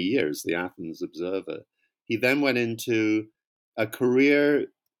for many years, the Athens Observer. He then went into a career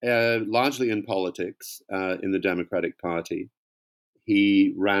largely in politics in the Democratic Party.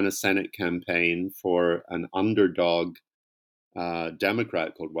 He ran a Senate campaign for an underdog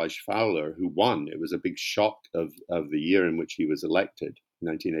Democrat called Weish Fowler, who won. It was a big shock of the year in which he was elected,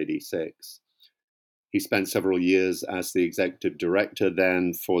 1986. He spent several years as the executive director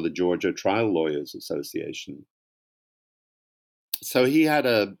then for the Georgia Trial Lawyers Association. So he had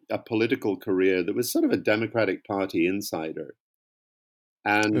a political career that was sort of a Democratic Party insider,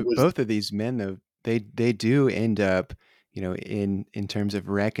 and was, Both of these men, though, they do end up, in terms of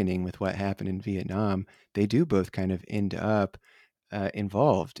reckoning with what happened in Vietnam, they do both kind of end up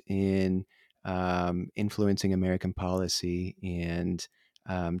involved in influencing American policy and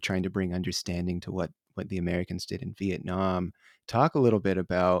trying to bring understanding to what the Americans did in Vietnam. Talk a little bit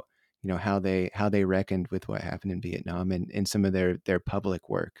about how they reckoned with what happened in Vietnam and some of their public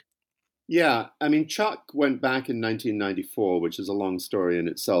work. yeah, I mean, Chuck went back in 1994, which is a long story in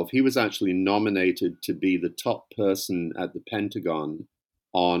itself. He was actually nominated to be the top person at the Pentagon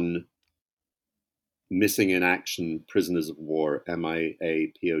on missing in action prisoners of war, MIA,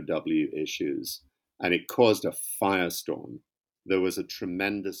 POW issues, and it caused a firestorm. There was a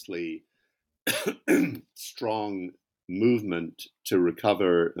tremendously strong movement to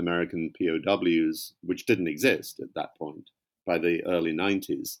recover American POWs, which didn't exist at that point by the early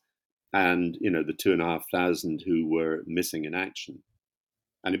 90s, and the 2,500 who were missing in action.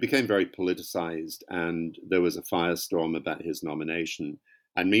 And it became very politicized, and there was a firestorm about his nomination.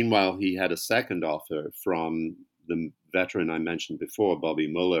 And meanwhile, he had a second offer from the veteran I mentioned before, Bobby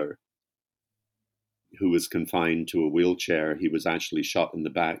Mueller, who was confined to a wheelchair. He was actually shot in the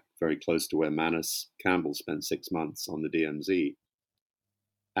back, very close to where Manus Campbell spent 6 months on the DMZ.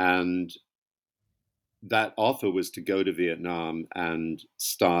 And that offer was to go to Vietnam and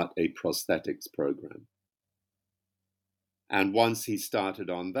start a prosthetics program. And once he started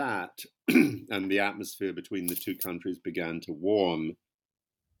on that, and the atmosphere between the two countries began to warm,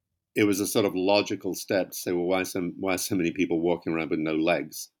 it was a sort of logical step to say, well, why so many people walking around with no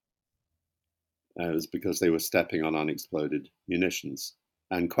legs? It was because they were stepping on unexploded munitions.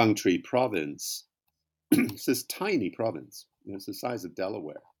 And Quang Tri province, it's this tiny province, it's the size of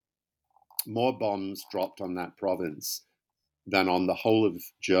Delaware. More bombs dropped on that province than on the whole of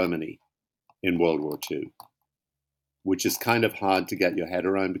Germany in World War II, which is kind of hard to get your head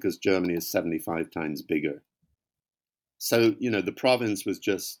around because Germany is 75 times bigger. So, the province was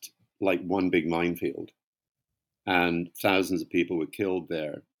just like one big minefield, and thousands of people were killed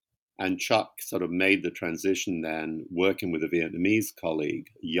there. And Chuck sort of made the transition then, working with a Vietnamese colleague,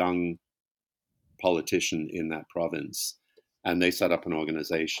 a young politician in that province. And they set up an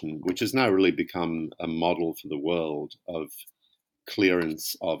organization which has now really become a model for the world of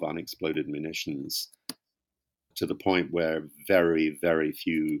clearance of unexploded munitions, to the point where very, very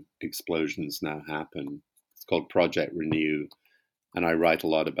few explosions now happen. It's called Project Renew, and I write a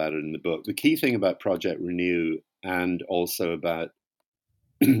lot about it in the book. The key thing about Project Renew, and also about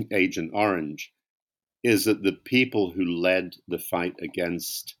Agent Orange, is that the people who led the fight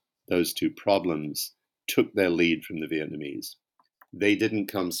against those two problems took their lead from the Vietnamese. They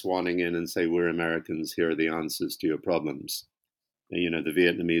didn't come swanning in and say, we're Americans, here are the answers to your problems. And, the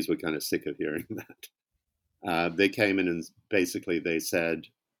Vietnamese were kind of sick of hearing that. They came in and basically they said,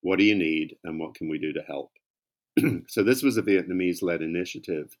 what do you need and what can we do to help? So this was a Vietnamese-led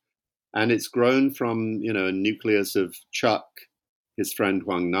initiative. And it's grown from, a nucleus of Chuck, his friend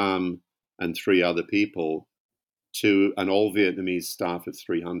Hoang Nam, and 3 other people, to an all Vietnamese staff of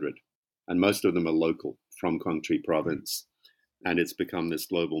 300. And most of them are local from Quang Tri province. And it's become this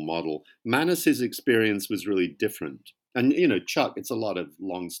global model. Manas's experience was really different. And, Chuck, it's a lot of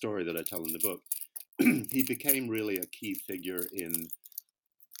long story that I tell in the book. He became really a key figure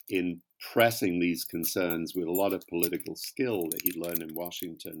in pressing these concerns with a lot of political skill that he'd learned in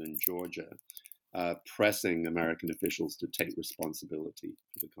Washington and Georgia, pressing American officials to take responsibility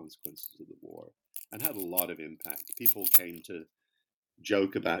for the consequences of the war, and had a lot of impact. People came to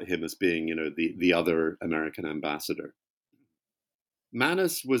joke about him as being, the other American ambassador.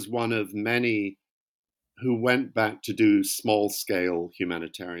 Manas was one of many who went back to do small-scale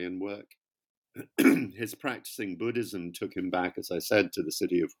humanitarian work. His practicing Buddhism took him back, as I said, to the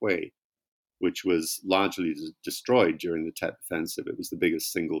city of Hue, which was largely destroyed during the Tet Offensive. It was the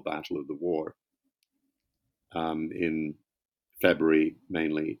biggest single battle of the war, in February,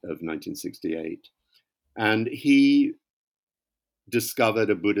 mainly, of 1968. And he discovered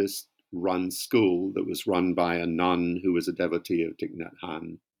a Buddhist-run school that was run by a nun who was a devotee of Thich Nhat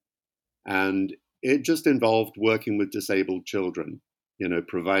Hanh. And it just involved working with disabled children,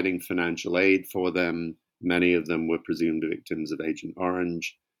 providing financial aid for them. Many of them were presumed victims of Agent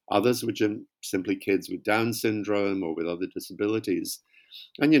Orange. Others were simply kids with Down syndrome or with other disabilities.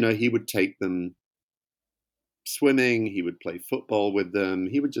 And, he would take them swimming, he would play football with them,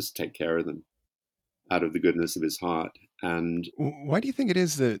 he would just take care of them out of the goodness of his heart. And Why do you think it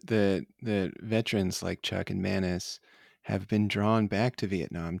is that veterans like Chuck and Manis have been drawn back to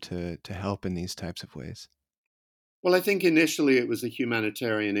Vietnam to help in these types of ways? well, I think initially it was a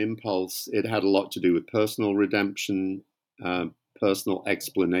humanitarian impulse. It had a lot to do with personal redemption, uh, personal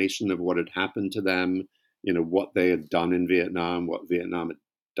explanation of what had happened to them, what they had done in Vietnam, what Vietnam had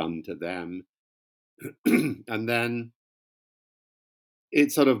done to them. And then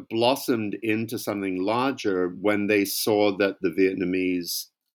it sort of blossomed into something larger when they saw that the Vietnamese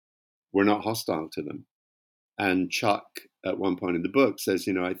were not hostile to them. And Chuck, at one point in the book, says,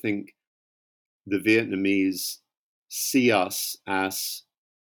 I think the Vietnamese see us as,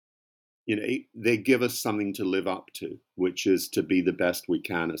 they give us something to live up to, which is to be the best we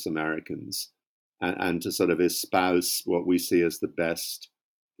can as Americans, and to sort of espouse what we see as the best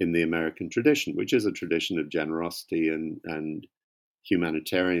in the American tradition, which is a tradition of generosity and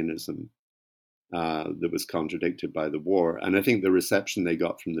humanitarianism, that was contradicted by the war. And I think the reception they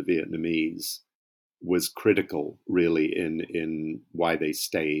got from the Vietnamese was critical, really, in why they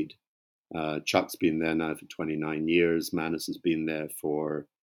stayed. Chuck's been there now for 29 years. Manis has been there for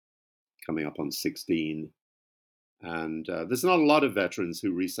coming up on 16. And there's not a lot of veterans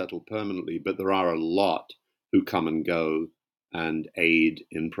who resettle permanently, but there are a lot who come and go and aid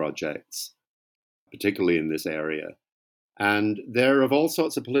in projects, particularly in this area. And they're of all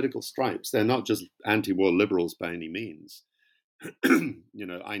sorts of political stripes. They're not just anti-war liberals by any means.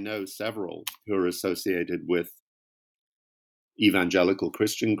 I know several who are associated with evangelical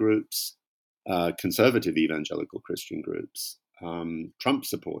Christian groups, conservative evangelical Christian groups, Trump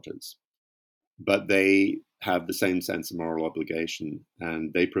supporters. But they have the same sense of moral obligation,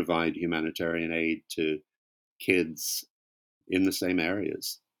 and they provide humanitarian aid to kids in the same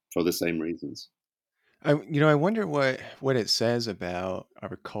areas for the same reasons. I wonder what it says about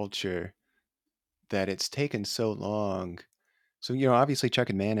our culture that it's taken so long. So, obviously Chuck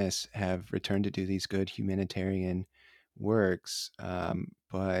and Manus have returned to do these good humanitarian works,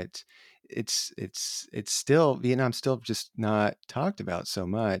 but it's still Vietnam's still just not talked about so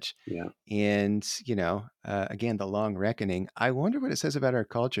much. Yeah. And again, the long reckoning. I wonder what it says about our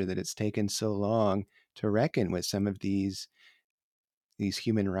culture that it's taken so long to reckon with some of these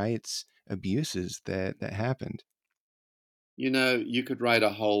human rights abuses that happened. You could write a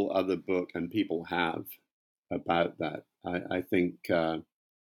whole other book, and people have, about that. I think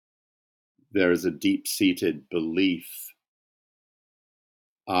there is a deep seated belief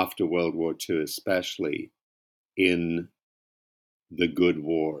after World War II, especially, in the good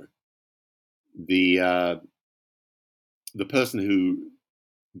war. The person who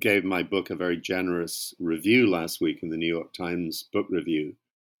gave my book a very generous review last week in the New York Times Book Review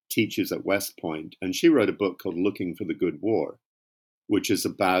teaches at West Point, and she wrote a book called Looking for the Good War, which is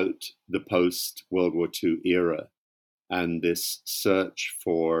about the post World War II era and this search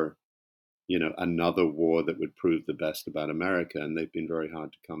for, another war that would prove the best about America, and they've been very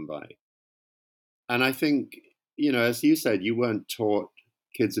hard to come by. And I think, as you said, you weren't taught,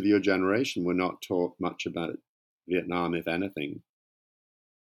 kids of your generation were not taught much about Vietnam, if anything.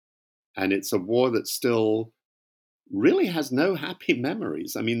 And it's a war that still really has no happy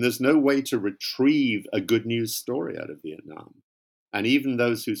memories. I mean, there's no way to retrieve a good news story out of Vietnam. And even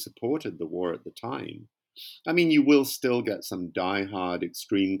those who supported the war at the time, I mean, you will still get some diehard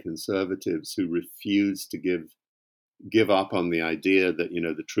extreme conservatives who refuse to give up on the idea that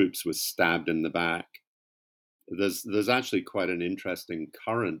the troops were stabbed in the back. There's actually quite an interesting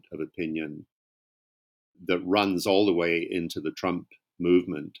current of opinion that runs all the way into the Trump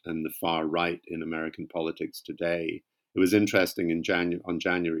movement and the far right in American politics today. It was interesting on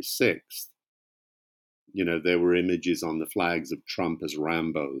January 6th. There were images on the flags of Trump as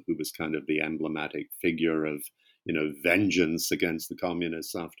Rambo, who was kind of the emblematic figure of, vengeance against the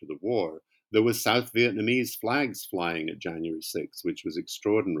communists after the war. There were South Vietnamese flags flying at January 6th, which was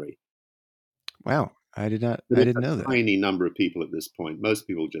extraordinary. Wow, But I it's didn't know a that. tiny number of people at this point. Most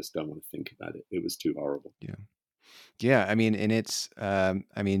people just don't want to think about it. It was too horrible. Yeah. Yeah, I mean, and it's,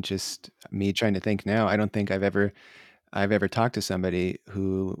 just me trying to think now. I don't think I've ever talked to somebody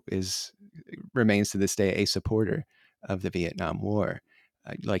who remains to this day a supporter of the Vietnam War.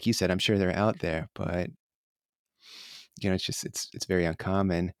 Like you said, I'm sure they're out there, but it's very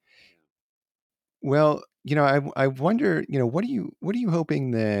uncommon. Well, I wonder, what are you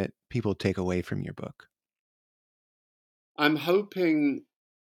hoping that people take away from your book? I'm hoping,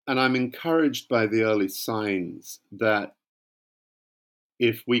 and I'm encouraged by the early signs that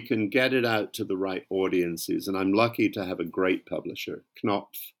if we can get it out to the right audiences, and I'm lucky to have a great publisher.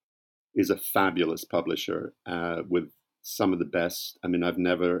 Knopf is a fabulous publisher with some of the best. I mean, I've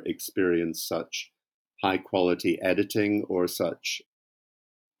never experienced such high quality editing or such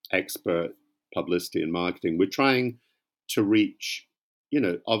expert publicity and marketing. We're trying to reach,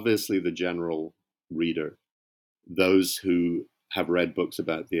 obviously the general reader, those who have read books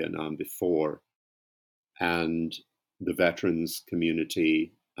about Vietnam before, and the veterans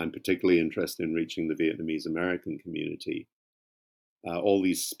community. I'm particularly interested in reaching the Vietnamese American community, all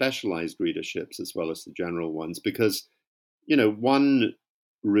these specialized readerships as well as the general ones, because, one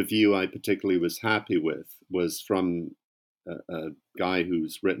review I particularly was happy with was from a guy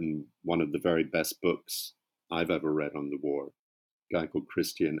who's written one of the very best books I've ever read on the war, a guy called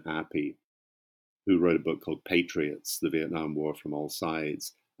Christian Appy, who wrote a book called Patriots, the Vietnam War from All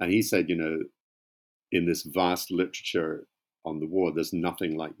Sides. And he said, in this vast literature on the war, there's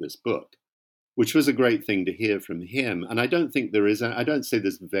nothing like this book, which was a great thing to hear from him. And I don't think there is, I don't say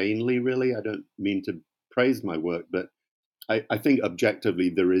this vainly, really. I don't mean to praise my work, but I think objectively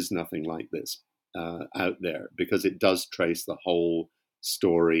there is nothing like this out there, because it does trace the whole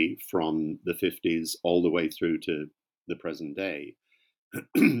story from the 50s all the way through to the present day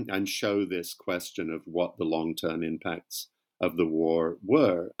and show this question of what the long term impacts of the war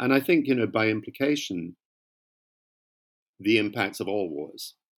were. And I think, by implication, the impacts of all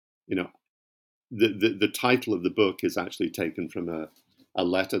wars. You know, the title of the book is actually taken from a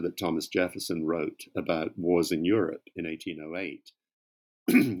letter that Thomas Jefferson wrote about wars in Europe in 1808,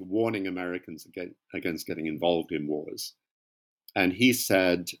 warning Americans against getting involved in wars. And he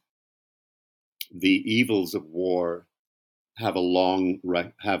said, the evils of war have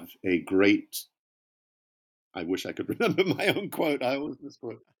a great. I wish I could remember my own quote. I always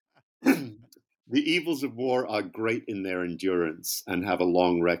misquote. The evils of war are great in their endurance and have a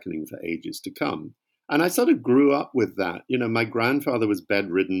long reckoning for ages to come. And I sort of grew up with that. You know, my grandfather was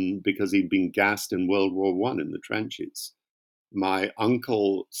bedridden because he'd been gassed in World War One in the trenches. My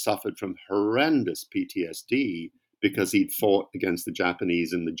uncle suffered from horrendous PTSD because he'd fought against the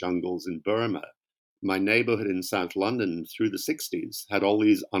Japanese in the jungles in Burma. My neighborhood in South London through the 60s had all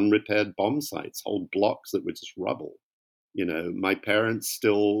these unrepaired bomb sites, whole blocks that were just rubble. You know, my parents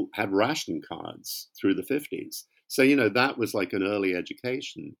still had ration cards through the 50s. So, you know, that was like an early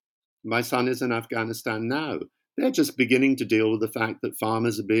education. My son is in Afghanistan now. They're just beginning to deal with the fact that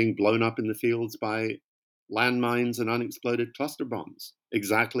farmers are being blown up in the fields by landmines and unexploded cluster bombs,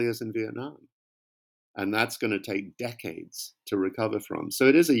 exactly as in Vietnam. And that's going to take decades to recover from. So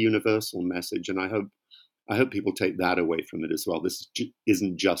it is a universal message, and I hope people take that away from it as well. This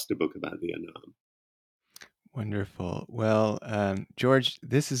isn't just a book about Vietnam. Wonderful. Well, George,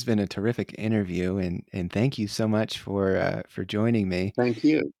 this has been a terrific interview, and thank you so much for joining me. Thank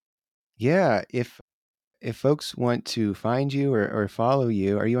you. Yeah, if folks want to find you or follow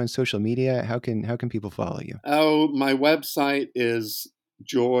you, are you on social media? How can people follow you? Oh, my website is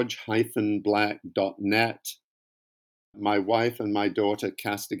george-black.net. My wife and my daughter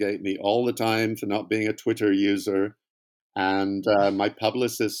castigate me all the time for not being a Twitter user. And my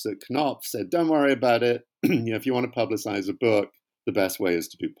publicist at Knopf said, "Don't worry about it. You know, if you want to publicize a book, the best way is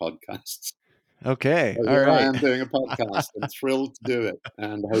to do podcasts." Okay. So All here I right. am doing a podcast. I'm thrilled to do it,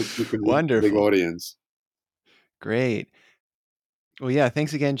 and hope we can reach a big Wonderful. audience. Great. Well, yeah,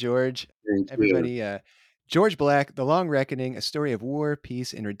 thanks again, George. Thank you. Everybody, George Black, The Long Reckoning, A Story of War,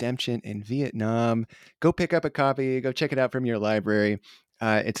 Peace, and Redemption in Vietnam. Go pick up a copy, go check it out from your library.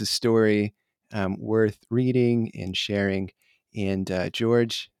 It's a story worth reading and sharing. And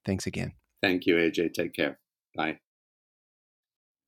George, thanks again. Thank you, AJ. Take care. Bye.